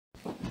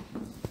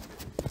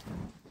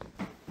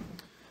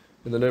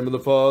In the name of the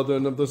Father,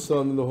 and of the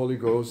Son, and the Holy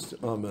Ghost.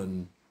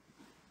 Amen.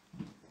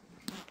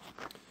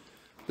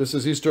 This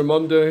is Easter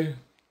Monday.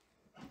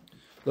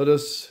 Let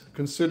us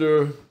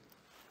consider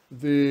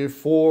the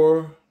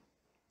four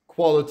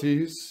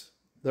qualities.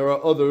 There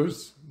are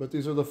others, but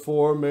these are the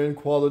four main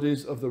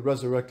qualities of the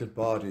resurrected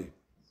body.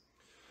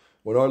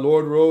 When our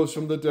Lord rose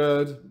from the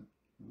dead,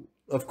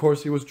 of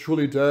course he was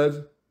truly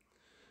dead,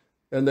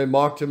 and they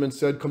mocked him and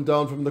said, "Come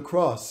down from the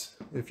cross.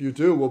 If you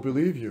do, we'll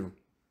believe you."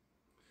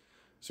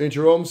 St.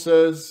 Jerome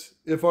says,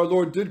 if our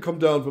Lord did come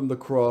down from the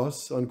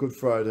cross on Good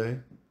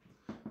Friday,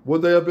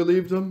 would they have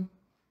believed him?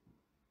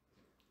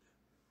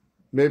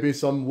 Maybe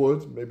some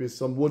would, maybe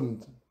some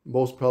wouldn't.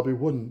 Most probably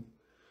wouldn't.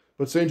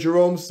 But St.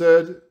 Jerome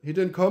said he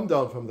didn't come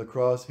down from the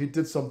cross. He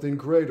did something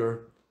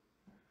greater.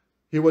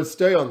 He would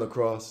stay on the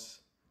cross,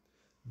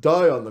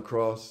 die on the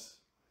cross.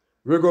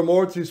 Rigor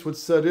mortis would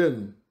set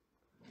in,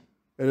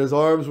 and his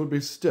arms would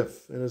be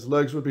stiff, and his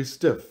legs would be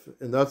stiff.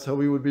 And that's how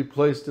he would be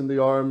placed in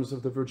the arms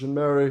of the Virgin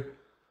Mary.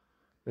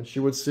 And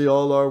she would see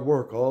all our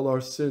work, all our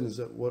sins,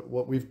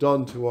 what we've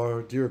done to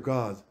our dear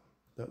God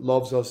that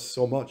loves us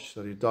so much,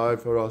 that he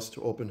died for us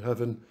to open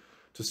heaven,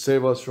 to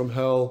save us from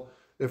hell,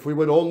 if we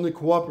would only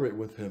cooperate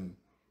with him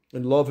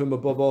and love him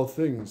above all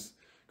things,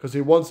 because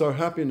he wants our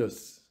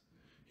happiness.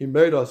 He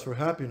made us for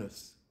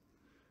happiness.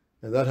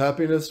 And that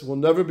happiness will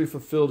never be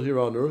fulfilled here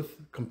on earth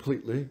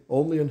completely,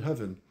 only in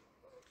heaven.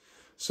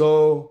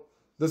 So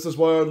this is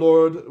why our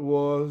Lord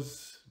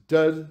was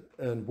dead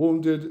and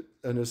wounded,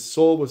 and his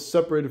soul was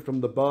separated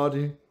from the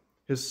body.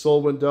 His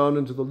soul went down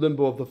into the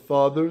limbo of the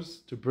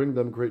fathers to bring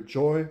them great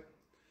joy.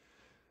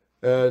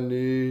 And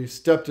he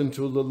stepped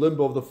into the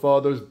limbo of the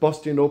fathers,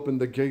 busting open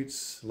the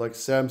gates like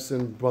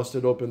Samson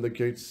busted open the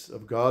gates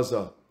of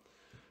Gaza.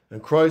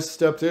 And Christ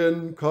stepped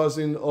in,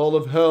 causing all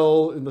of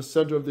hell in the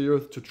center of the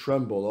earth to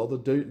tremble. All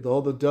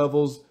the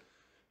devils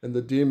and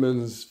the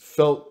demons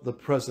felt the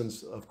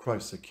presence of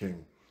Christ the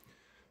King.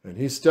 And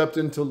he stepped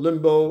into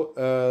limbo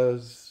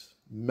as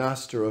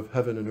master of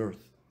heaven and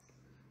earth.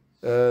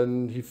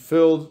 And he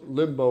filled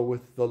limbo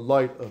with the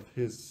light of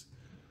his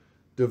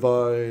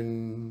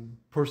divine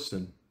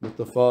person, with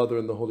the Father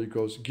and the Holy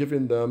Ghost,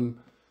 giving them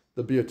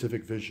the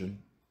beatific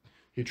vision.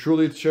 He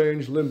truly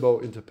changed limbo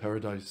into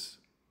paradise.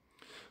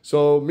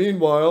 So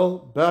meanwhile,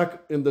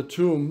 back in the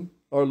tomb,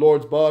 our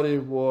Lord's body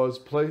was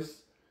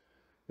placed.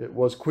 It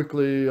was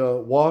quickly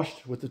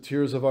washed with the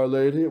tears of Our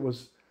Lady. It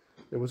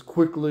was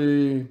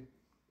quickly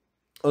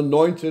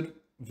anointed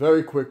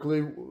very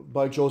quickly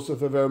by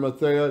Joseph of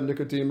Arimathea,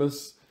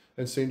 Nicodemus,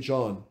 and St.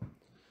 John.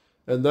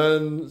 And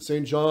then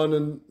St. John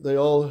and they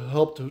all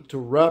helped to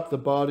wrap the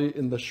body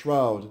in the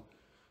shroud.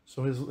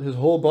 So his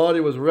whole body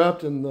was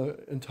wrapped in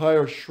the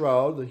entire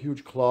shroud, the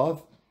huge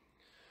cloth.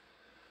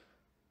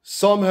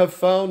 Some have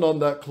found on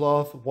that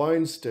cloth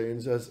wine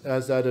stains as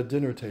at a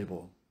dinner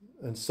table.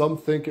 And some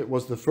think it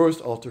was the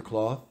first altar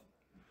cloth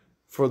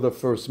for the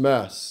first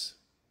Mass.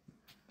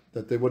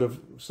 That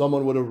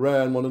someone would have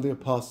ran, one of the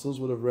apostles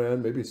would have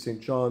ran, maybe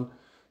St. John,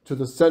 to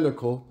the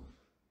cenacle,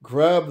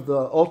 grabbed the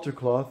altar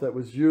cloth that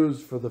was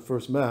used for the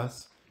first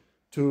Mass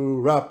to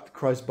wrap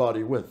Christ's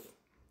body with.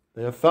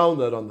 They have found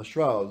that on the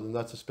shroud, and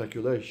that's a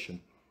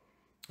speculation.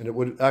 And it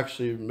would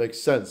actually make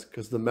sense,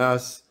 because the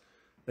Mass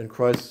and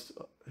Christ,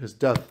 his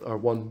death, are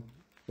one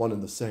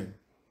and the same.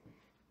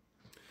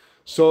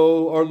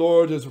 So our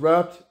Lord is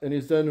wrapped, and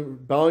he's then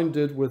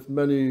bounded with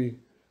many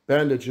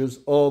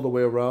bandages all the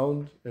way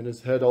around, and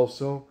his head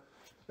also.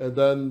 And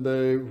then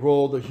they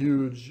rolled a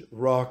huge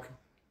rock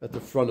at the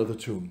front of the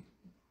tomb.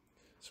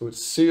 So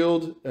it's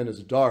sealed and it's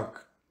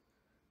dark.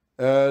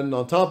 And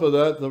on top of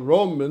that, the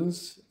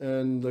Romans,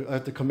 and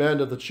at the command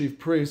of the chief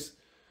priests,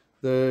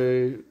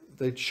 they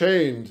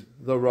chained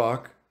the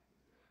rock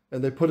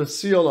and they put a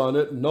seal on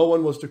it. No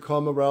one was to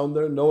come around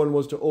there. No one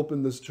was to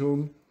open this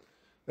tomb.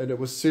 And it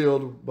was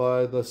sealed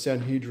by the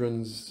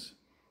Sanhedrin's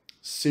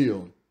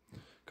seal.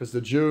 Because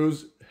the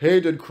Jews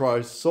hated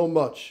Christ so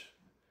much.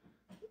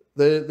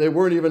 They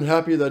weren't even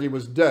happy that he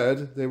was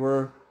dead. They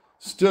were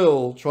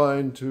still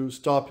trying to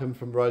stop him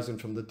from rising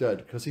from the dead,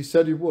 because he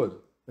said he would,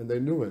 and they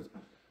knew it.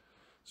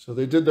 So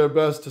they did their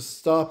best to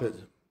stop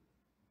it.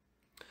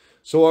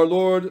 So our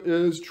Lord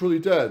is truly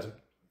dead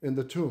in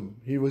the tomb.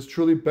 He was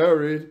truly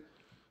buried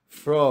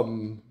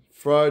from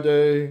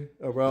Friday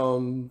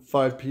around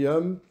 5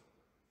 p.m.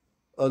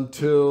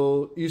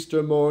 until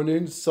Easter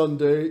morning,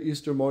 Sunday,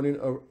 Easter morning,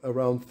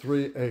 around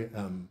 3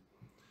 a.m.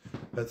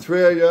 At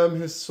 3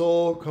 a.m., his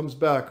soul comes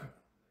back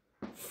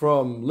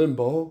from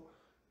limbo.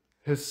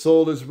 His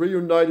soul is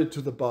reunited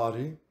to the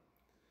body,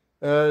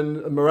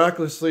 and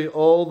miraculously,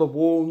 all the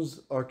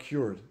wounds are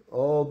cured.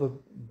 All the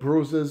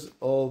bruises,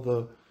 all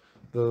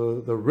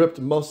the ripped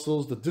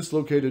muscles, the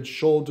dislocated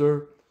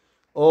shoulder,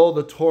 all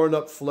the torn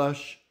up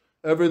flesh,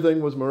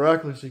 everything was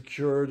miraculously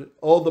cured.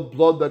 All the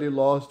blood that he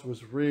lost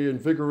was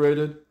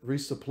reinvigorated,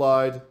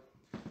 resupplied.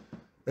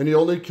 And he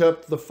only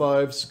kept the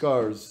 5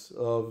 scars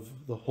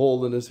of the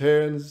hole in his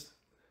hands,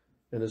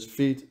 in his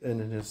feet, and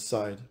in his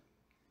side.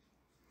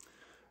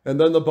 And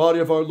then the body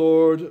of our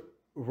Lord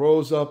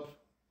rose up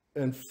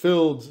and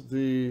filled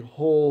the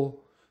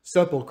whole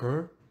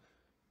sepulchre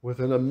with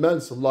an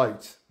immense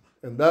light.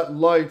 And that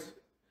light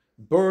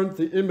burned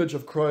the image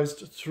of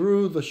Christ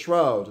through the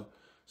shroud.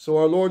 So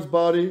our Lord's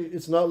body,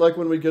 it's not like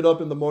when we get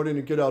up in the morning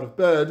and get out of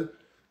bed,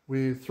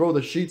 we throw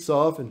the sheets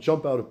off and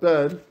jump out of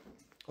bed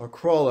or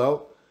crawl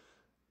out.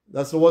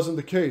 That wasn't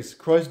the case.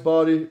 Christ's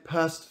body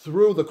passed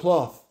through the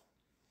cloth.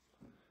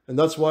 And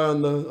that's why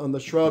on the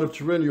Shroud of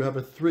Turin you have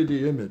a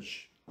 3D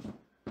image.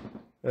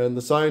 And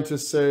the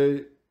scientists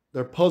say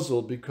they're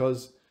puzzled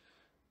because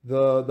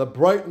the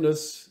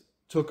brightness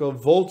took a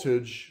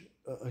voltage,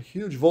 a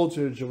huge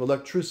voltage of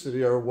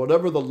electricity or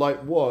whatever the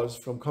light was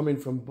coming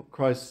from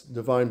Christ's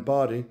divine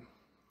body.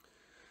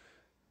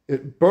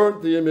 It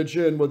burnt the image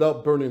in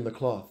without burning the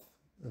cloth.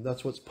 And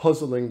that's what's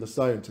puzzling the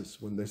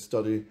scientists when they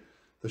study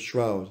the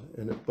shroud.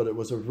 But it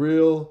was a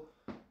real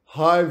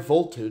high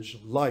voltage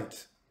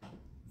light.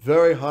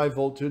 Very high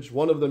voltage.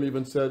 One of them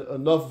even said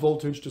enough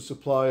voltage to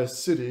supply a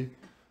city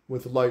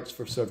with lights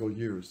for several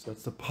years.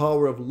 That's the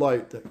power of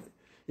light that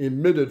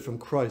emitted from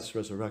Christ's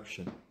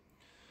resurrection.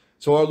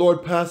 So our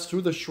Lord passed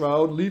through the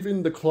shroud,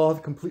 leaving the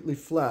cloth completely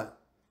flat,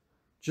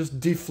 just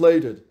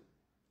deflated.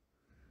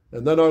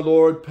 And then our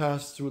Lord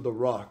passed through the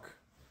rock.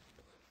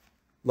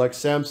 Like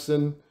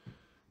Samson,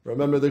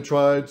 remember they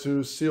tried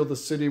to seal the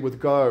city with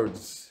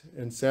guards,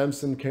 and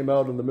Samson came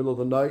out in the middle of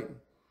the night,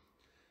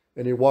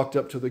 and he walked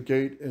up to the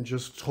gate and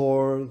just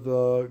tore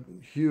the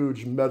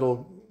huge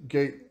metal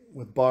gate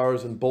with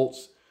bars and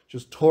bolts,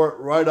 just tore it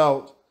right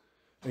out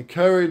and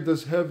carried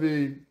this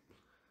heavy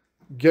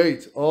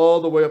gate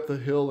all the way up the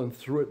hill and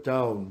threw it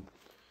down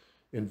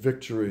in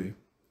victory.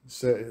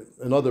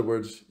 In other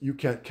words, you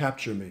can't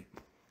capture me,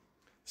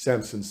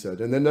 Samson said.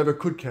 And they never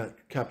could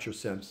capture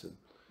Samson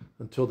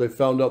until they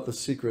found out the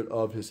secret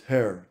of his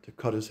hair. To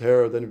cut his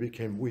hair, then he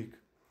became weak.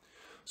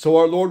 So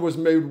our Lord was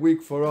made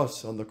weak for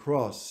us on the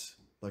cross.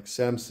 Like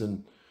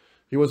Samson,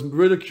 he was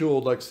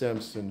ridiculed like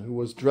Samson, who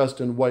was dressed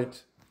in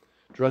white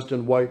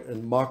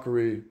in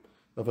mockery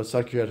of a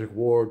psychiatric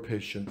ward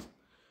patient.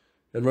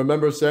 And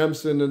remember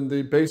Samson in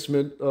the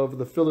basement of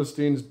the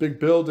Philistines' big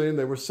building,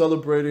 they were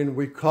celebrating,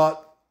 we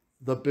caught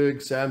the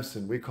big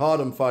Samson, we caught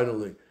him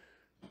finally.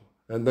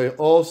 And they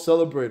all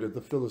celebrated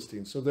the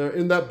Philistines. So there,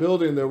 in that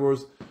building, there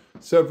was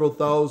several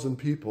thousand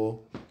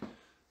people,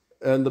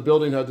 and the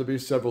building had to be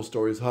several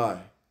stories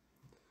high.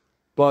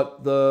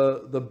 But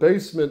the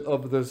basement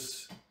of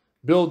this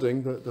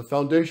building, the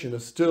foundation,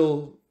 is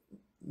still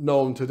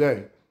known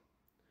today.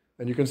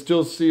 And you can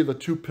still see the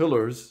two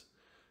pillars.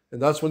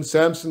 And that's when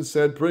Samson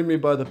said, bring me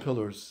by the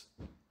pillars.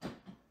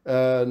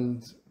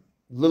 And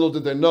little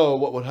did they know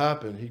what would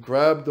happen. He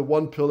grabbed the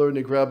one pillar and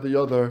he grabbed the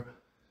other.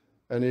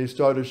 And he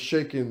started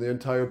shaking the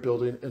entire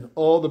building. And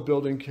all the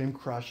building came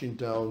crashing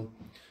down,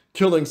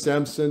 killing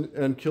Samson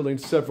and killing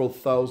several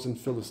thousand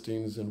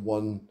Philistines in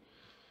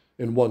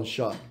one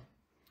shot.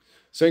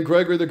 St.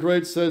 Gregory the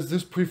Great says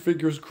this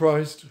prefigures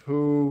Christ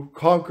who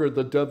conquered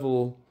the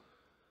devil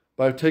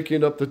by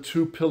taking up the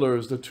two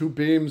pillars, the two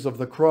beams of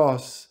the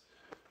cross,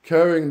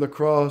 carrying the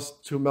cross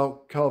to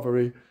Mount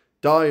Calvary,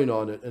 dying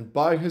on it. And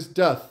by his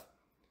death,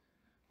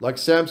 like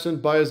Samson,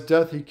 by his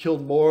death, he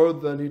killed more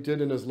than he did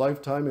in his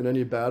lifetime in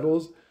any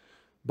battles.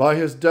 By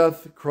his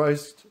death,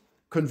 Christ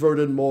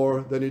converted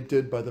more than he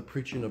did by the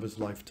preaching of his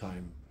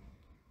lifetime.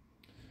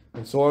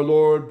 And so our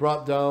Lord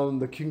brought down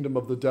the kingdom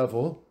of the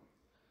devil.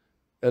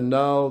 And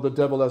now the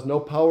devil has no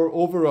power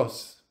over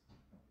us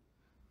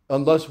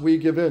unless we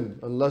give in,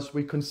 unless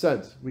we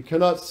consent. We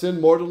cannot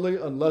sin mortally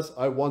unless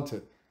I want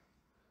it.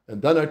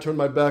 And then I turn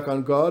my back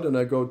on God and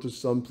I go to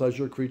some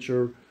pleasure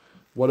creature,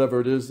 whatever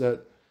it is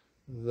that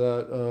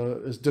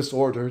is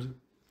disordered,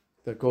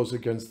 that goes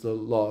against the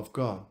law of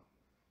God.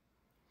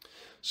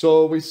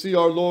 So we see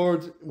our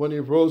Lord when he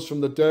rose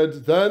from the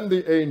dead. Then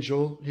the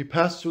angel, he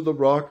passed through the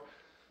rock.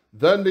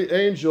 Then the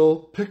angel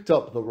picked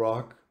up the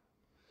rock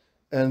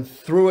and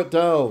threw it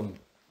down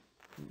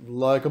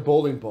like a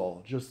bowling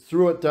ball. Just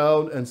threw it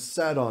down and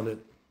sat on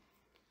it.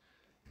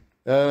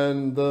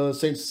 And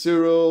St.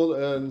 Cyril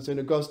and St.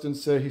 Augustine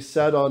say he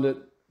sat on it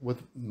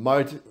with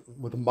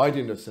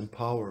mightiness and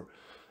power.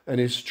 And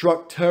he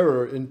struck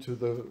terror into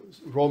the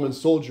Roman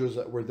soldiers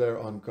that were there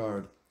on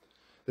guard.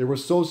 They were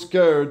so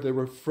scared, they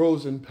were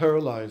frozen,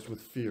 paralyzed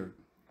with fear.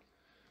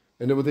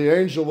 And the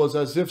angel was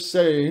as if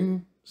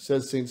saying,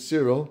 says St.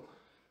 Cyril,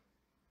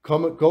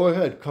 go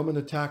ahead, come and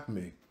attack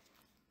me.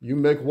 You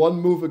make one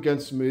move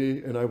against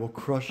me and I will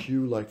crush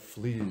you like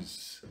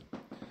fleas.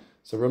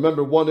 So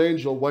remember, one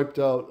angel wiped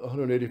out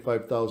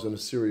 185,000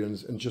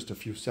 Assyrians in just a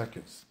few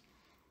seconds.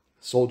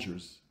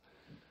 Soldiers.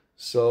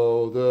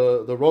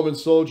 So the Roman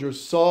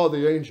soldiers saw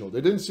the angel.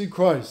 They didn't see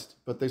Christ,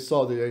 but they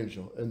saw the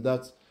angel. And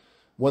that's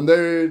when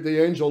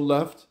the angel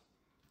left,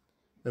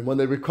 and when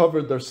they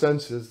recovered their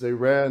senses, they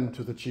ran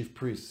to the chief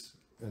priests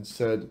and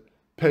said,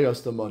 pay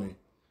us the money,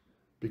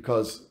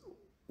 because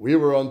we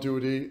were on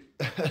duty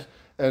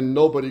and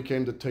nobody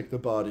came to take the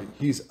body.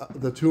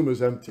 The tomb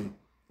is empty.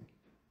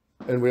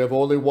 And we have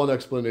only one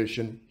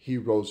explanation. He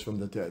rose from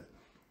the dead.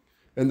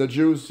 And the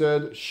Jews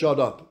said, shut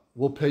up.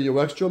 We'll pay you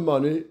extra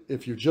money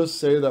if you just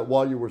say that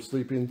while you were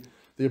sleeping,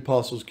 the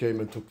apostles came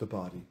and took the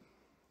body.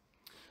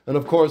 And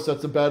of course,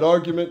 that's a bad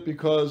argument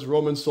because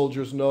Roman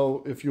soldiers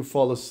know if you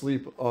fall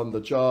asleep on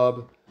the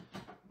job,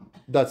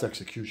 that's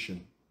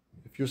execution.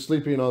 If you're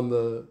sleeping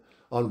on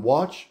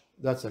watch,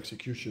 that's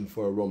execution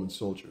for a Roman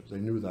soldier. They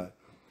knew that.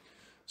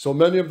 So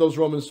many of those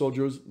Roman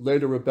soldiers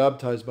later were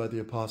baptized by the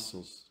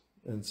apostles.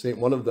 And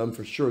one of them,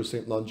 for sure,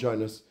 St.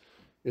 Longinus,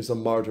 is a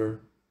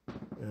martyr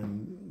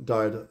and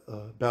died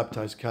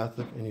baptized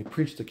Catholic, and he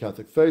preached the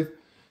Catholic faith.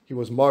 He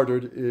was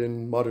martyred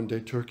in modern-day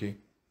Turkey,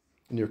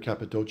 near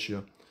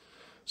Cappadocia.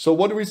 So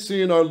what do we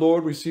see in our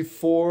Lord? We see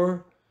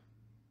 4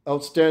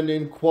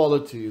 outstanding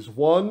qualities.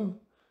 1,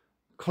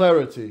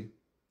 clarity.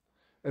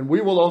 And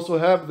we will also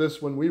have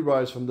this when we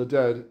rise from the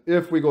dead,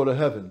 if we go to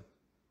heaven.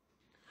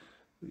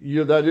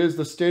 That is,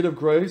 the state of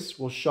grace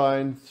will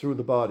shine through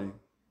the body.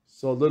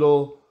 So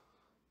little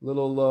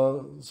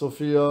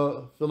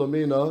Sophia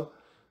Philomena,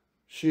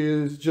 she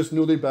is just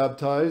newly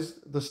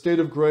baptized. The state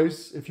of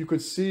grace, if you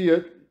could see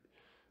it,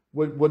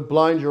 would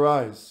blind your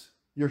eyes.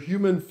 Your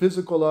human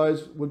physical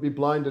eyes would be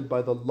blinded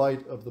by the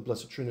light of the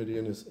Blessed Trinity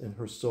in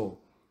her soul.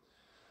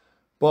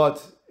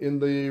 But in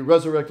the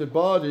resurrected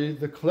body,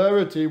 the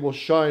clarity will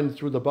shine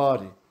through the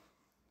body.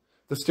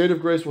 The state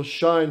of grace will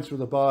shine through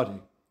the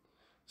body.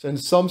 And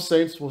some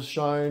saints will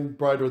shine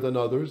brighter than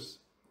others.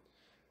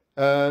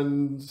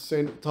 And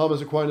St.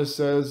 Thomas Aquinas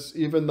says,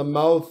 even the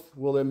mouth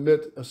will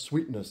emit a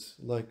sweetness,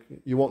 like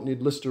you won't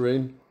need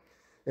Listerine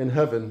in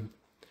heaven.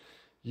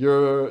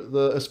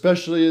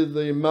 Especially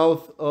the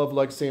mouth of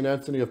like St.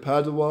 Anthony of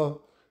Padua,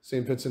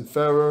 St. Vincent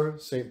Ferrer,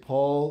 St.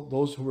 Paul,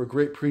 those who were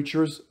great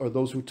preachers, or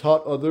those who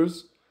taught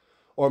others,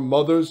 or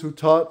mothers who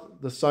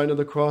taught the sign of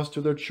the cross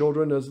to their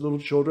children as little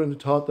children, who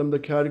taught them the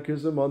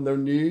catechism on their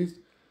knees.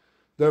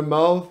 Their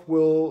mouth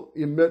will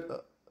emit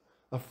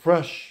a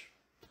fresh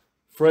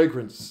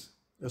fragrance,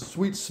 a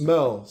sweet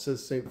smell,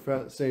 says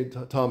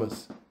St.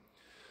 Thomas.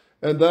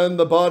 And then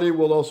the body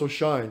will also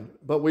shine.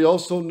 But we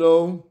also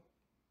know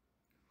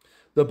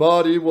the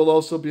body will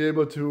also be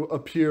able to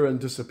appear and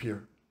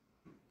disappear.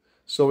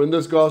 So in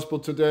this gospel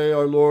today,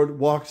 our Lord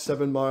walked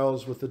 7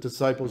 miles with the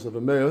disciples of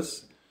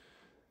Emmaus.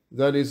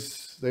 Then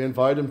they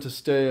invite him to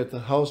stay at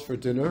the house for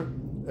dinner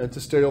and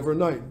to stay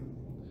overnight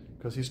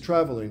because he's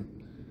traveling.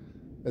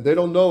 And they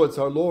don't know it's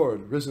our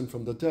Lord risen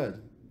from the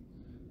dead.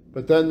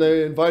 But then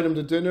they invite him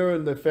to dinner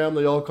and the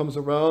family all comes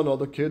around, all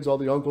the kids, all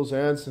the uncles,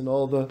 aunts, and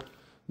all the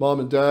mom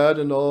and dad,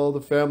 and all the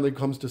family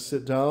comes to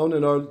sit down.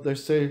 And they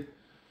say,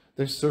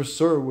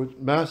 Sir,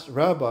 Master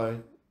Rabbi,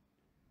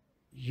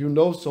 you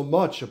know so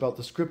much about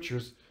the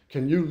scriptures.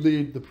 Can you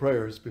lead the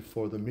prayers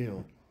before the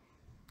meal?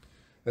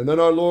 And then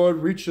our Lord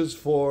reaches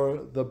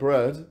for the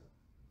bread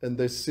and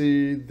they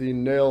see the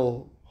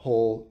nail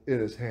hole in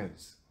his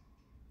hands.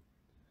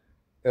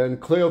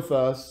 And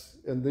Cleophas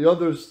and the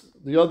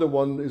other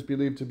one is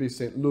believed to be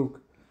St.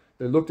 Luke.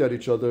 They looked at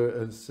each other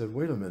and said,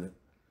 wait a minute.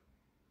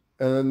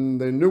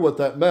 And they knew what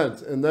that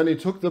meant. And then he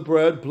took the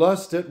bread,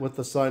 blessed it with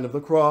the sign of the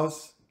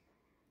cross,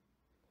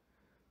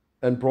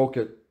 and broke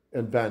it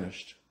and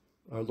vanished.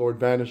 Our Lord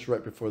vanished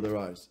right before their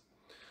eyes.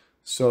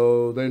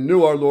 So they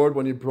knew our Lord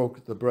when he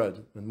broke the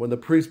bread. And when the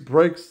priest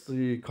breaks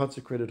the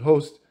consecrated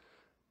host,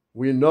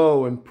 we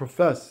know and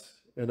profess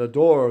and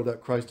adore that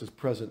Christ is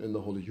present in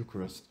the Holy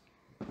Eucharist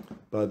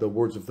by the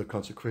words of the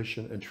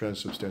consecration and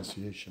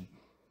transubstantiation.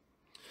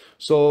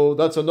 So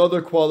that's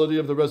another quality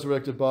of the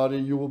resurrected body.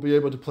 You will be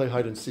able to play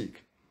hide and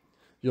seek.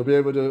 You'll be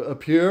able to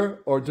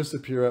appear or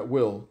disappear at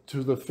will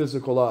to the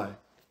physical eye.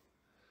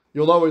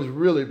 You'll always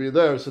really be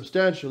there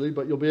substantially,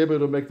 but you'll be able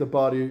to make the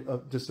body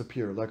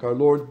disappear, like our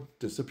Lord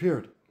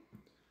disappeared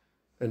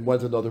and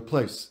went another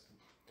place.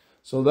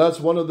 So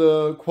that's one of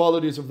the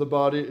qualities of the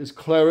body, is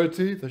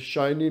clarity, the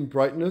shining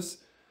brightness,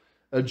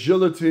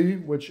 agility,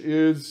 which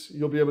is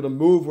you'll be able to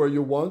move where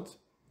you want.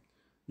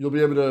 You'll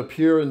be able to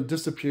appear and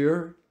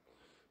disappear.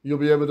 You'll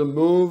be able to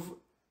move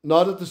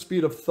not at the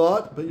speed of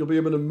thought, but you'll be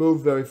able to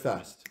move very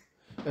fast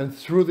and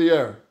through the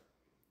air.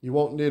 You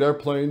won't need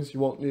airplanes. You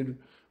won't need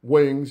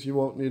wings. You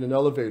won't need an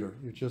elevator.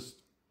 You just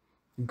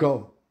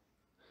go,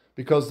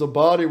 because the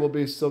body will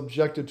be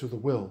subjected to the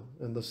will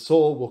and the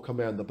soul will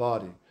command the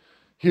body.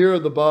 Here,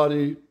 the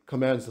body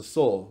commands the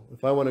soul.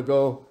 If I want to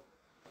go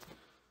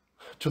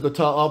to the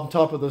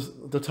top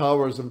of the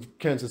towers of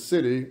Kansas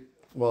City,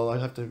 well, I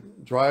have to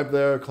drive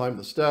there, climb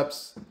the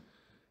steps,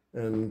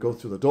 and go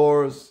through the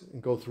doors,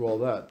 and go through all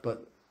that.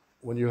 But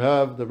when you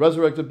have the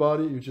resurrected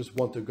body, you just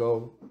want to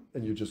go,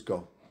 and you just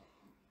go.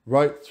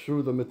 Right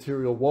through the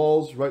material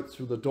walls, right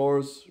through the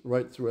doors,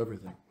 right through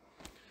everything.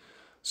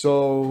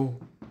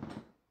 So,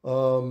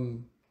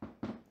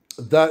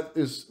 that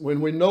is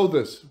when we know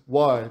this.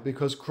 Why?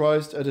 Because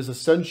Christ, at his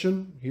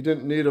ascension, he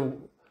didn't need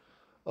an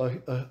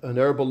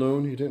air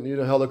balloon. He didn't need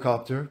a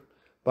helicopter.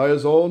 By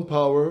his own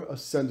power,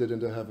 ascended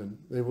into heaven.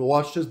 They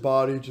watched his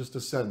body just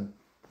ascend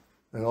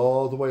and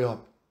all the way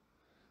up.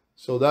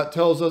 So that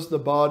tells us the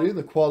body,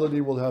 the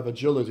quality, will have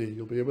agility.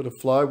 You'll be able to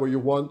fly where you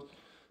want.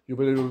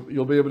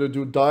 You'll be able to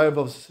do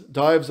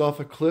dives off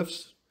of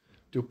cliffs,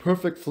 do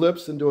perfect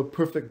flips, and do a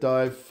perfect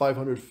dive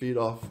 500 feet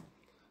off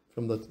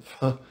from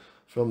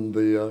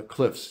the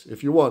cliffs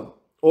if you want.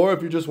 Or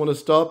if you just want to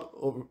stop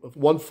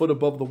 1 foot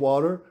above the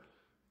water,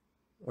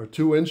 or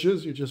 2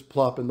 inches, you just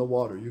plop in the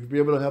water. You'll be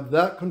able to have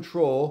that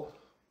control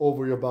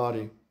over your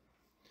body.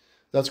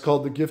 That's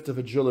called the gift of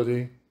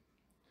agility.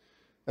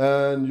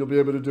 And you'll be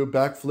able to do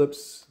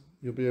backflips.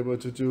 You'll be able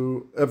to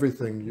do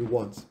everything you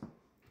want.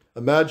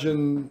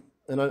 Imagine,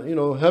 and you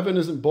know, heaven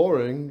isn't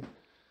boring.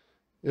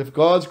 If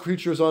God's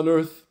creatures on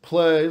earth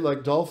play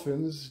like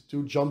dolphins,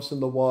 do jumps in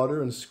the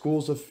water, and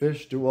schools of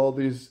fish do all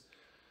these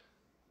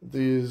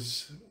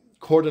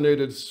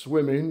coordinated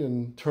swimming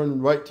and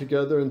turn right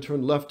together and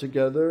turn left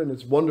together, and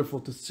it's wonderful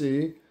to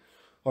see.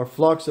 Our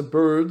flocks of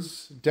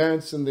birds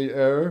dance in the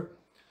air.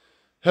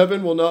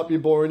 Heaven will not be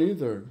boring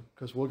either,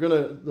 because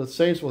the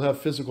saints will have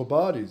physical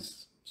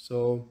bodies.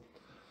 So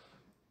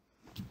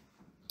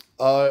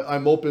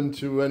I'm open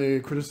to any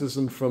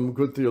criticism from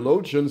good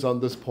theologians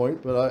on this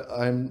point, but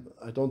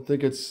I don't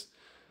think it's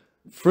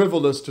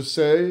frivolous to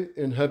say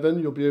in heaven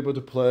you'll be able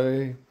to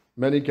play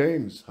many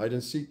games, hide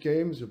and seek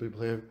games, you'll be able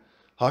to play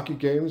hockey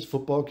games,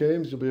 football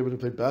games, you'll be able to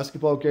play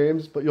basketball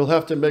games, but you'll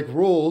have to make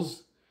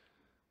rules.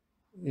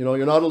 You know,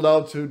 you're not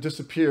allowed to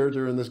disappear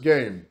during this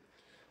game.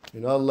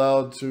 You're not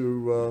allowed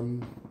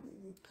to,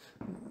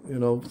 you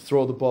know,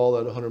 throw the ball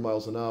at 100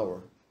 miles an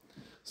hour,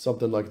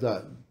 something like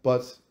that.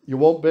 But you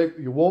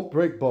won't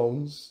break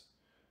bones.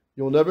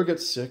 You'll never get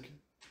sick.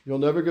 You'll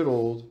never get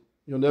old.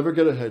 You'll never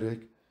get a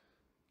headache.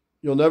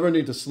 You'll never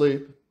need to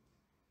sleep.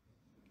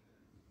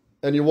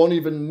 And you won't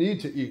even need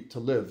to eat to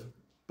live.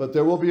 But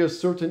there will be a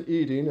certain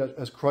eating,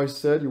 as Christ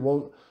said,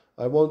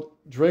 I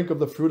won't drink of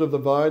the fruit of the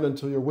vine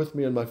until you're with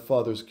me in my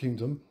Father's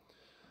kingdom.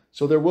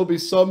 So there will be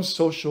some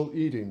social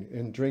eating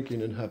and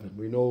drinking in heaven.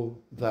 We know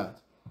that.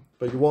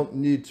 But you won't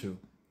need to.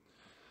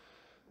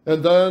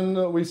 And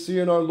then we see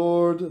in our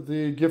Lord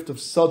the gift of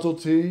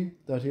subtlety,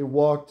 that he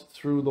walked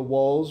through the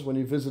walls when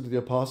he visited the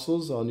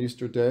apostles on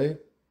Easter Day.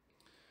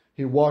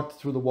 He walked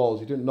through the walls.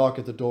 He didn't knock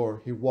at the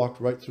door. He walked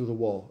right through the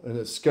wall, and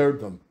it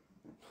scared them.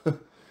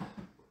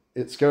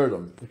 It scared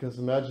them, because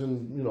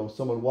imagine, you know,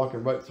 someone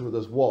walking right through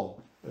this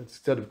wall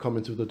instead of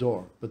coming through the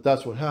door. But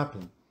that's what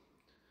happened.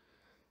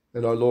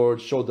 And our Lord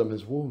showed them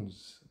his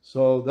wounds.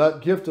 So that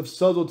gift of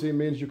subtlety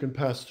means you can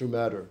pass through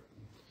matter.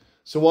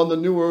 So on the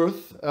new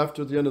earth,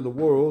 after the end of the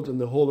world,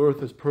 and the whole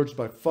earth is purged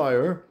by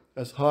fire,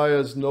 as high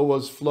as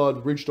Noah's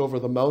flood reached over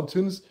the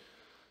mountains,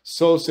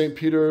 so St.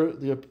 Peter,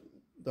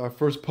 our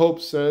first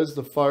pope, says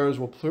the fires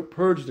will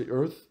purge the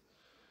earth,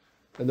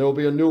 and there will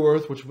be a new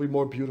earth which will be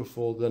more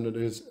beautiful than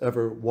it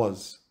ever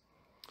was.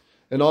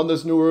 And on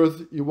this new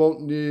earth, you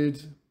won't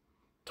need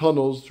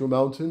tunnels through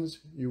mountains.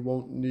 You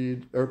won't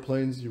need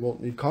airplanes. You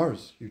won't need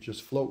cars. You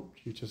just float.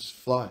 You just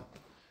fly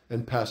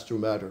and pass through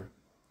matter.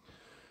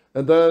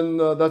 And then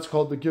that's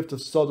called the gift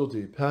of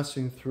subtlety,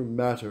 passing through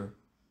matter.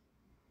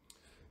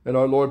 And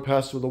our Lord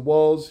passed through the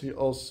walls. He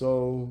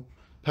also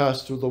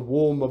passed through the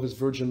womb of his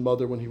Virgin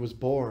Mother when he was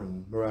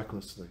born,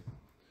 miraculously.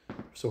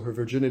 So her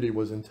virginity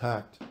was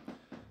intact.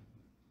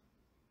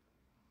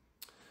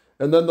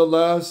 And then the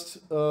last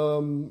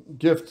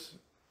gift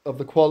of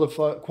the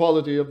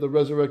quality of the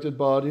resurrected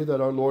body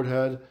that our Lord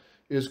had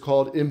is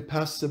called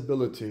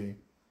impassibility.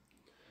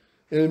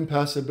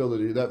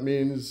 Impassibility. That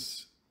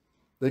means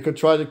they could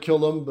try to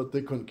kill him, but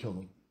they couldn't kill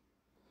him.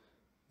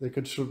 They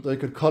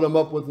could cut him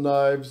up with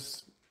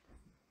knives,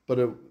 but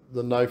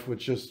the knife would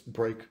just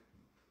break.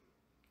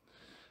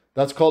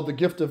 That's called the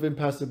gift of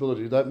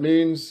impassibility. That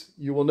means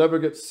you will never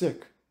get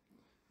sick.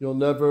 You'll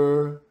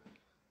never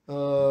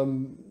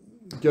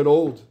get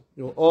old.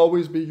 You'll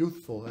always be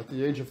youthful. At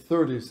the age of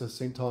 30, says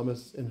St.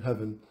 Thomas, in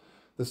heaven,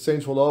 the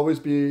saints will always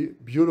be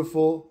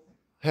beautiful,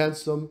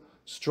 handsome,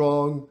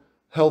 strong,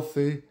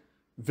 healthy,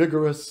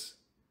 vigorous,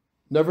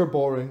 never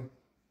boring,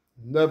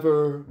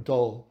 never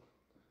dull.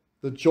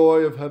 The joy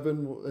of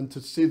heaven and to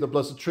see the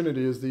Blessed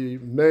Trinity is the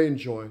main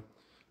joy,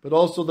 but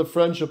also the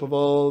friendship of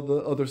all the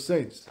other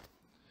saints.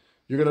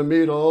 You're going to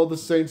meet all the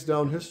saints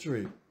down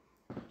history.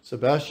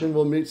 Sebastian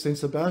will meet St.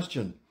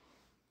 Sebastian.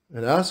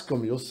 And ask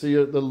him, you'll see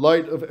the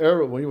light of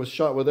arrow. When he was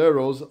shot with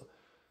arrows,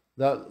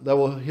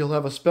 he'll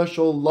have a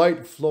special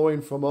light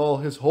flowing from all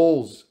his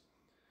holes.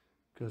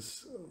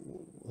 Because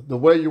the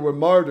way you were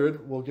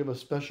martyred will give a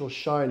special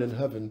shine in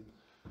heaven.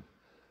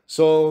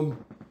 So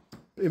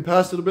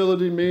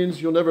impassibility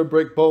means you'll never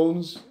break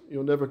bones,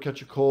 you'll never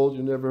catch a cold,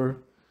 you'll never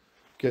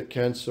get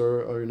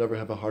cancer, or you'll never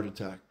have a heart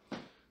attack.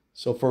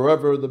 So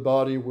forever the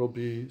body will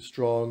be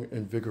strong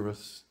and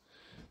vigorous,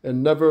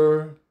 and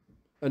never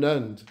an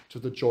end to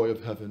the joy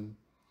of heaven.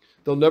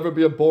 There'll never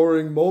be a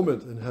boring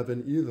moment in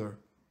heaven either.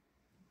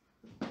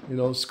 You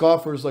know,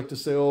 scoffers like to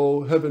say,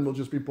 oh, heaven will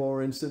just be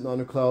boring, sitting on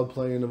a cloud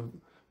playing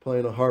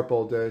a harp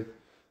all day.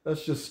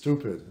 That's just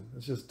stupid.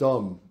 It's just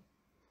dumb.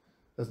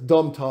 That's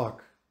dumb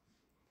talk.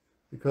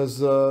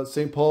 Because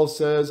St. Paul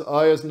says,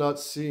 eye has not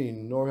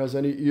seen, nor has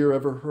any ear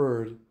ever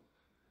heard,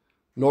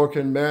 nor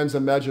can man's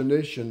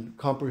imagination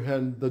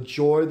comprehend the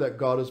joy that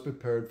God has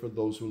prepared for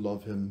those who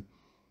love him.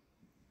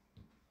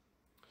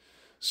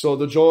 So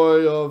the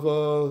joy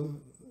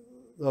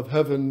of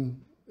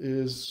heaven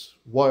is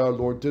why our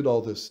Lord did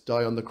all this,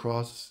 die on the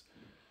cross,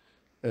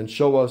 and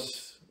show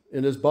us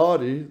in his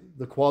body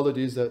the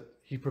qualities that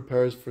he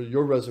prepares for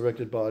your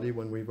resurrected body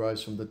when we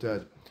rise from the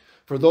dead.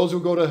 For those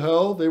who go to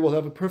hell, they will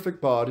have a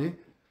perfect body.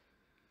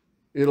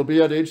 It'll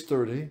be at age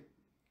 30.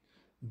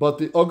 But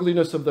the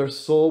ugliness of their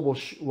soul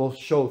will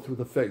show through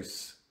the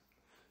face.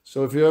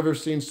 So if you've ever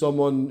seen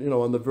someone,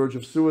 on the verge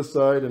of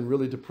suicide and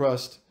really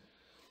depressed,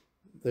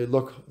 they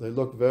look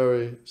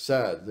very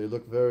sad. They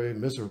look very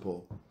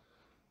miserable.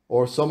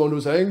 Or someone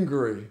who's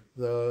angry,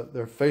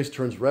 their face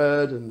turns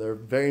red and their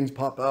veins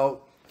pop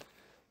out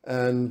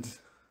and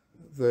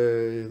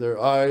their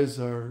eyes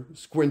are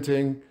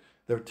squinting,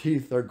 their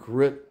teeth are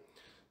grit.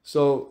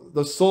 So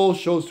the soul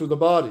shows through the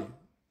body,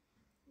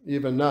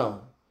 even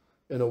now,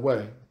 in a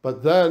way.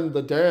 But then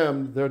the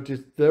damned,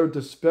 their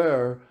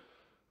despair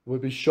will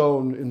be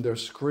shown in their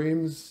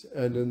screams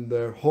and in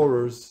their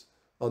horrors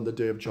on the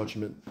day of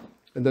judgment.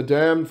 And the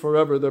damned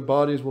forever, their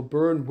bodies will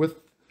burn with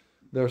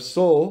their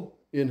soul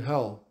in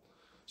hell.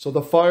 So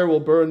the fire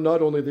will burn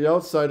not only the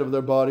outside of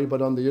their body,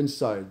 but on the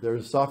inside. Their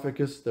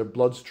esophagus, their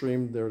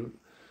bloodstream, their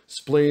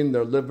spleen,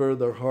 their liver,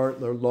 their heart,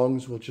 their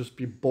lungs will just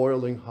be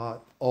boiling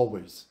hot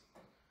always,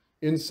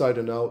 inside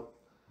and out.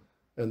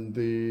 And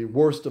the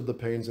worst of the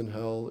pains in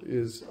hell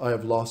is, I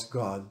have lost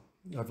God.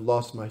 I've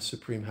lost my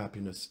supreme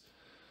happiness.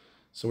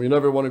 So we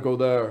never want to go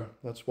there.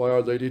 That's why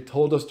Our Lady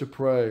told us to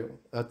pray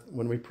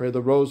when we pray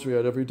the rosary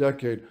at every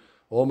decade.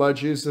 Oh my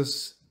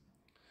Jesus,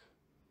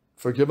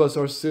 forgive us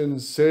our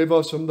sins. Save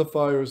us from the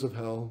fires of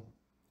hell.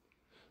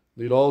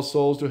 Lead all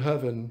souls to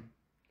heaven,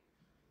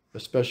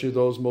 especially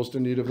those most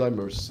in need of thy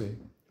mercy.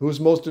 Who's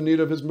most in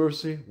need of his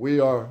mercy? We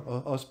are,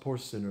 us poor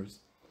sinners.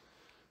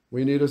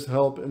 We need his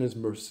help and his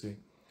mercy.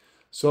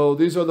 So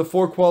these are the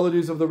 4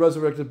 qualities of the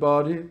resurrected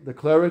body: the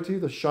clarity,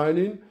 the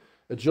shining,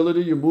 agility,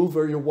 you move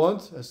where you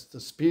want, as the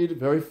speed,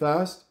 very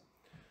fast.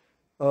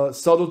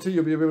 Subtlety,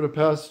 you'll be able to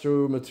pass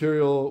through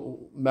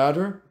material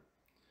matter.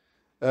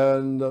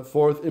 And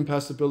 4th,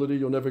 impassibility,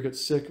 you'll never get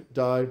sick,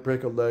 die,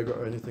 break a leg,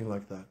 or anything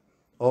like that.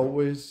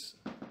 Always.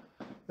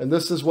 And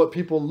this is what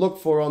people look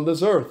for on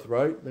this earth,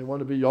 right? They want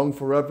to be young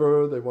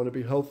forever, they want to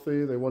be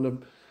healthy, they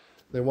want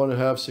to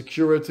have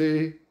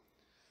security.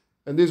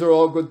 And these are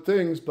all good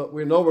things, but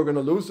we know we're going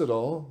to lose it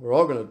all. We're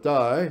all going to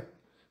die.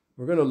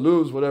 We're going to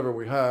lose whatever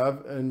we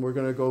have, and we're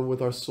going to go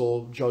with our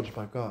soul judged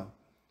by God.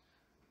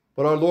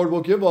 But our Lord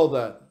will give all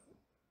that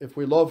if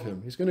we love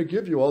him. He's going to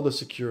give you all the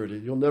security.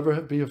 You'll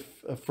never be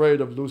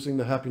afraid of losing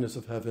the happiness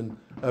of heaven,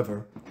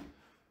 ever.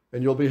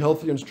 And you'll be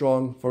healthy and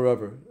strong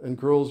forever. And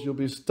girls, you'll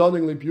be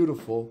stunningly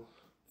beautiful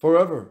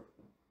forever.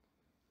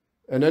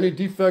 And any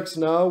defects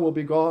now will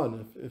be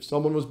gone. If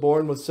someone was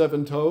born with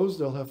 7 toes,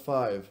 they'll have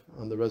 5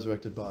 on the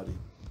resurrected body.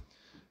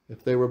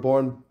 If they were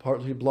born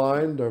partly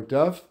blind or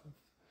deaf,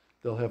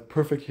 they'll have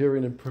perfect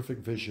hearing and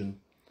perfect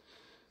vision.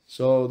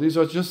 So these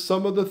are just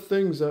some of the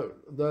things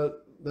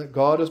that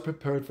God has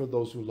prepared for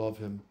those who love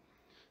him.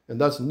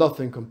 And that's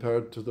nothing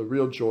compared to the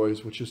real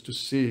joys, which is to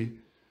see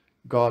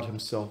God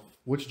himself.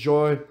 Which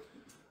joy,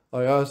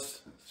 I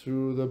ask,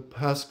 through the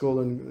Paschal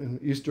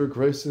and Easter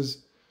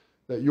graces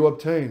that you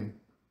obtain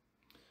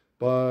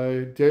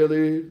by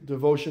daily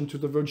devotion to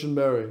the Virgin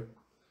Mary.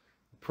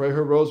 Pray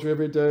her rosary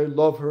every day,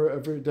 love her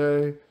every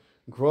day,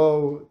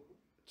 grow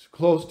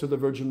close to the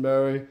Virgin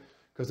Mary,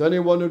 because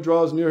anyone who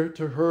draws near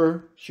to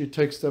her, she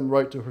takes them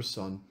right to her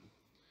Son.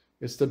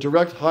 It's the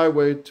direct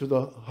highway to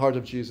the heart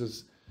of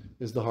Jesus,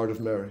 is the heart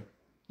of Mary.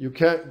 You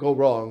can't go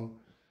wrong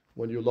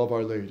when you love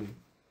Our Lady.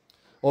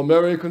 O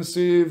Mary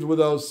conceived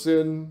without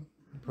sin,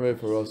 pray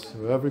for us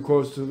who have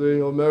recourse to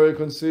thee. O Mary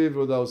conceived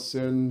without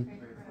sin,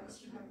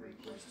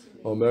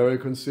 O Mary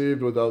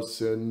conceived without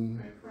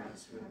sin,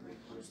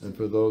 and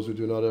for those who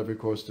do not have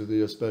recourse to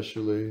thee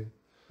especially,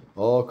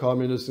 all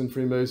communists and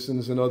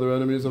Freemasons and other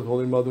enemies of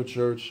Holy Mother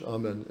Church.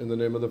 Amen. In the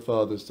name of the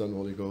Father, Son,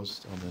 Holy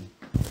Ghost. Amen.